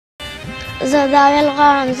زه دا ویل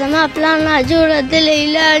غواړم زما پلار ناجوړه دلې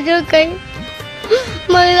علاج وکړي.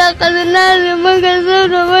 موږ دغسې ناست یو، موږ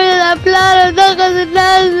څومره موږ دا پلار دغسې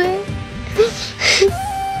ناست دی.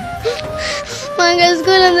 موږ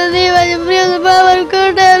سکول هم د دې وجې پرېږدو، بابر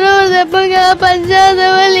کوټه رور دی، موږ هغه پنجاب ته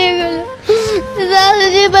ولېږلو. تاسو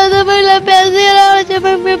چې به زموږ له پیسې راوړه چې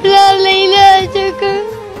موږ مې پلار له علاج وکړو.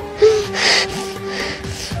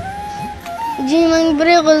 جی موږ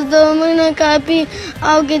پرېښودو، موږ نه کاپي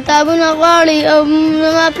او کتابونه غواړي او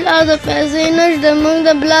زما پلار ته پیسې نشته. موږ د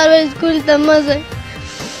پلار وایي سکول ته مه ځئ.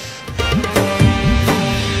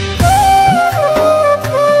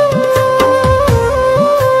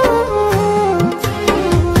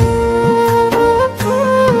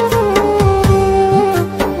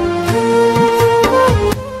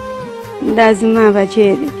 دا زما بچی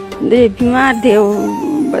دی، دی بیمار دی او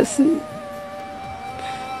بس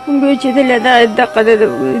موږ چې دله دا دقه د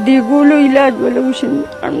دې ګولو علاج وله وشي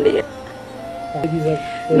ډېر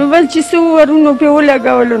نو بس چې څه ورونو پې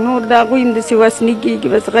ولګولو نور د هغوی هم داسې وس نه کېږي،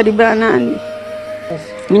 بس غریبانان دي.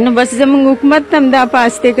 نو بس زموږ حکومت ته هم دا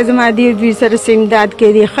پاس دی که زما دې دوی سره څه امداد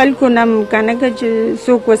کوي، خلکو نه هم که نه که چې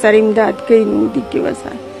څوک ورسره امداد کوي نو دې کې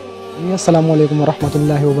ورسره. السلام علیکم ورحمت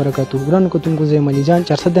الله وبرکاتو. ګرانو کتونکو زه یم علي جان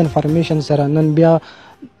چارسدہ انفارمیشن سره نن بیا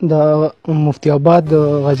د مفتی آباد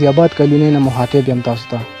غازی آباد کلونۍ نه مخاطب یم تاسو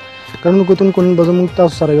ته. ګرانو کتونکو نن به زموږ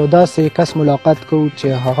تاسو سره یو داسې کس ملاقات کوو چې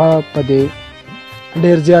هغه په دې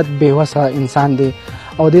ډېر زیات بېوسه انسان دی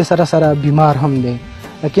او دې سره سره بیمار هم دی.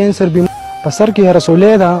 د کینسر په سر کې یې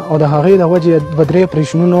رسولی ده او د هغې د وجې 2-3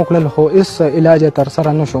 اپریشنونه وکړل خو هېڅ علاج یې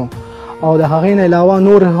ترسره نه شو او د هغې نه علاوه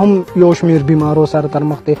نور هم یو شمېر بیمارو سره تر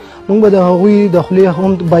مخ دی. موږ به د هغوی د خولې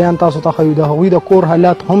هم بیان تاسو ته ښیو، د هغوی د کور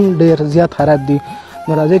حالات هم ډېر زیات خراب دي.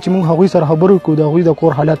 نو راځئ چې موږ هغوی سره خبرې وکړو، د هغوی د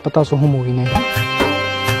کور حالات په تاسو هم ووینئ.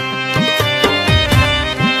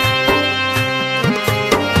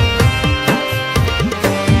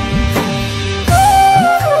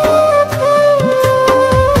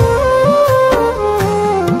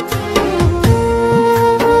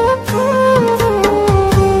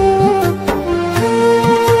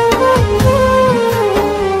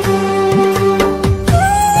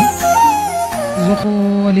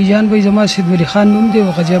 علي جان بھائی زما سیدولی خان نوم دی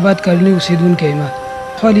او غازی آباد کالونۍ اوسېدونکی یم.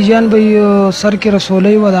 خو علي جان بھائی سر کې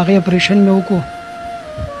رسولی وه، د هغې اپریشن مې وکړو،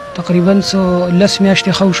 تقریبا 10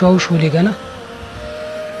 میاشتې ښه شولې که نه.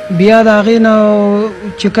 بیا د هغې نه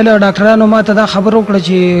چې کله ډاکټرانو ما ته دا خبر وکړه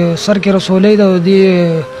چې سر کې رسولی ده او دې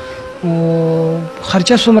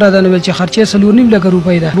خرچه څومره ده، نو ویل چې خرچه 4.5 لکه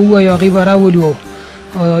روپۍ ده. ووایو هغې به راولو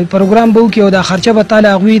پروګرام به وکړي او دا خرچه به تاله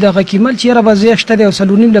هغوی دغه کیمل چې یاره به زه شته دی او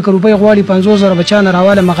 4.5 لکه روپۍ غواړي، 50,000 به چا نه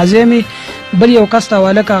راواله مغزې مې بل یو کس ته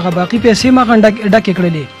حواله که هغه باقي پیسې ما هغه ډکې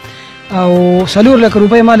کړلې او 4 لکه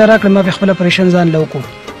روپۍ ما له راکړې، ما په خپل اپریشن ځان له وکړو.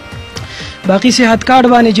 باقي صحت کارډ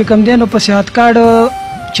باندې چې کوم دی نو په صحت کارډ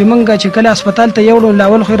چې موږ چې کله هسپتال ته یوړو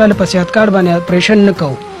لاول خو یې راله په صحت کارډ باندې اپریشن نه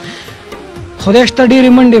کوو. خدای شته ډېرې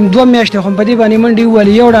منډې 2 میاشتې خو په دې باندې منډې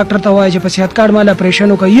وویلې یو ډاکټر ته وایي چې په صحت کارډ ما له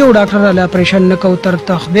اپریشن وکړه، یو ډاکټر راله اپریشن نه کوو تر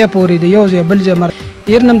تخبې پورې د یو ځای بل ځای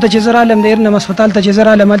ایرنم ته چې زه رالم، د ایرنم هسپتال ته چې زه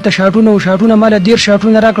رالم هلته شاټونه و، شاټونه ما له 10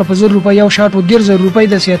 شاټونه راکړه په 1000 روپۍ، یو شاټ و 10,000 روپۍ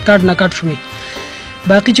د صحت کارډ نه کټ شوې.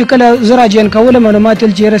 باقي چې کله زه راجین کولم نو ما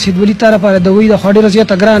تل چې یاره سیدولی تا لپاره دوی د خو ډېره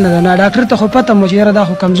زیاته ګرانه ده، نه ډاکټر ته خو پته مو چې یاره دا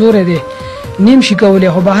خو کمزوری دی نیم شي کولی،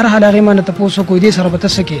 خو به هر حال هغې ما نه تپوس وکړو دې سره به ته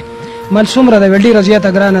څه کې مال څومره ده، ویل ډېره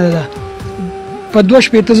زیاته ګرانه ده په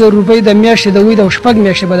 2,000 روپۍ د میاشتې د وی د 6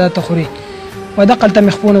 میاشتې به دا ته خوري. په دقلته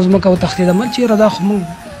مې خپونه ځمکه وتښتېده مل چې یاره دا خو موږ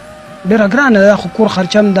ډېره ګرانه ده، خو کور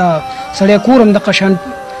خرچه هم ده، سړی کور هم دقه شان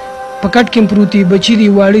په کټ کې هم پروت دي، بچي دي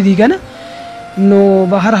واړه دي که نه، نو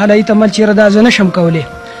به هر حال هغې ته مل چې یاره دا زه نشم کولی.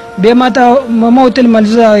 بیا ما ته ما وتل مل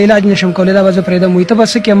زه علاج نشم کولی، دا به زه پرېږدم. وایي ته به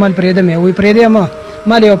څه کوې؟ مال پرېږدم یې. وایي پرېږدی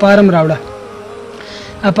مال یو فارم راوړه.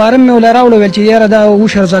 فارم مې وله راوړه، ویل چې یاره دا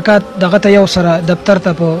عشر زکات دغه ته یو سره دفتر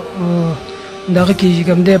ته په دغه کې چې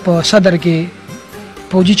کوم دی په صدر کې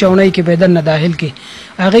فوجي چاونۍ کې به دننه داخل کې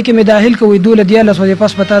هغې کې مې داخل که وایي 12 ورځې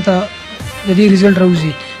پس به تا ته د دې ریزلټ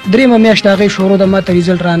راوځي. 3مه میاشت هغې شروع ده ما ته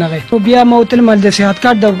ریزلټ رانغی. نو بیا ما وتل مال د صحت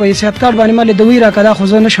کارډ د صحت کارډ باندې ما له دوی راکړه، دا خو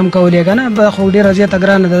زه نشم کولی که نه، خو ډېره زیاته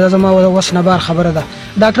ګرانه ده، دا زما وس نه بار خبره ده.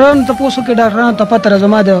 ډاکټرانو تپوس وکړې، ډاکټرانو ته پته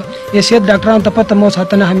زما د حیثیت ډاکټرانو ته پته مو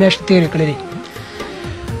 7-9 میاشتې تېرې کړلې.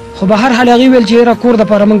 خو به هر حال هغې ویل چې یاره کور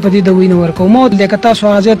دپاره موږ په دې دوی نه ورکوو. ما ویل که تاسو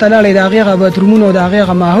هغه ځای ته لاړئ د هغې هغه باترومونه او د هغې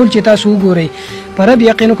هغه ماحول چې تاسو وګورئ په رب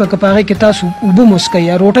یقین وکړه که په هغې کې تاسو اوبه مسکئ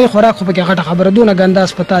یا روټۍ خوراک خو پکې غټه خبره دونه ګنده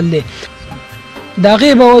هسپتال دی. د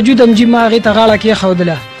هغې باوجود هم چې ما هغې ته غاړه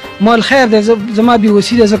کېښودله، ما ویل خیر دی زما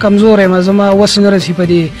بېوسي ده، زه کمزوری یم، زما وس نه رسي په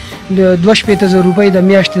دې 2,000 روپۍ د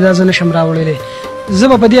میاشتې دا زه نشم راوړلی، زه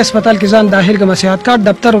به په دې هسپتال کې ځان داخل کړم. صحت کارډ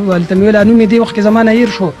دفتر هلته مې ویل نوم یې دې وخت کې زما نه هېر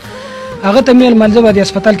شو هغه ته مې ویل زه به د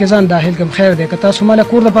هسپتال کې ځان داخل کړم. خیر دی که تاسو ماله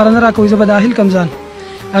کور دپاره نه راکوئ زه به داخل کړم ځان.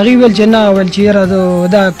 هغې ویل چې نه ویل چې یاره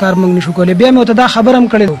دا کار موږ نشو کولی. بیا مې ورته دا خبره هم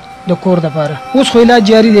کړې د کور دپاره. اوس خو علاج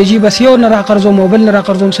جاري دی جي بس یو نه راقرضوم او بل نه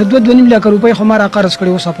راقرضوم څه 2.5 لکه روپۍ خو ما راقرض کړې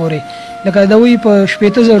اوسه پورې. لکه دوی په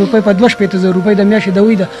 80,000 روپۍ په 62,000 روپۍ د میاشتې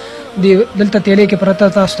دوی ده دلته تیلې کې پرته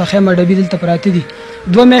تاسو ته ښیم ډبې دلته پراته دي.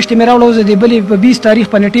 2 میاشتې مې راوړه اوس د بلې په 20 تاریخ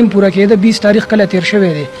په نیټیم پوره کېده. 20 تاریخ کله تېر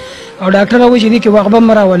شوی دی او ډاکټر وایي چې دې کې وغبه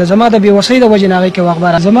مه راوله. زما د بېوسۍ د وجې نه هغې کې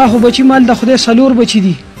وغبه زما خو بچي مال د خدای 4 بچي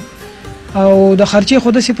دي او د خرچې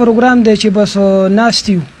خو داسې پروګرام دی چې بس ناست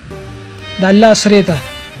یو د الله سرې ته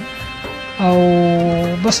او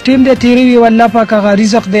بس ټیم دی تېروي او الله پاک هغه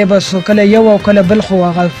رزق دی بس کله یو او کله بل خو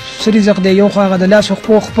هغه څه رزق دی یو خو هغه د لاسو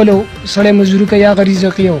خپو خپلو سړی مزدوري کوي هغه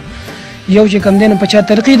رزق یو چې کم دی نو په چا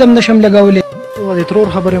ترقید هم نشم لګولی. د ترور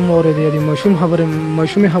خبرې مو اورېدې د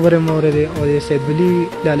ماشومې خبرې مو اورېدې او د سیدولی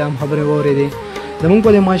لالا هم خبرې واورېدې. زمونږ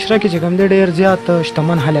په دې معاشره کې چې کوم دی ډېر زیات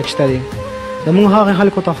شتمن خلک شته دي. زمونږ هغې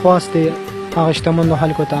خلکو ته خواست دی هغه شتمنو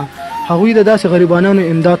خلکو ته هغوی د داسې غریبانانو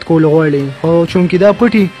امداد کول غواړي خو چونکې دا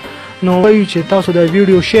پټي نو وایو چې تاسو دا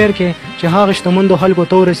ویډیو شیر کړئ چې هغه شتمنو خلکو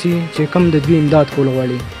ته ورسي چې کم د دوی امداد کول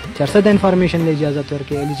غواړي. چارسدہ انفارمیشن له اجازت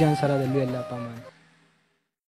ورکړئ. علي جان سره د لوی الله په امان.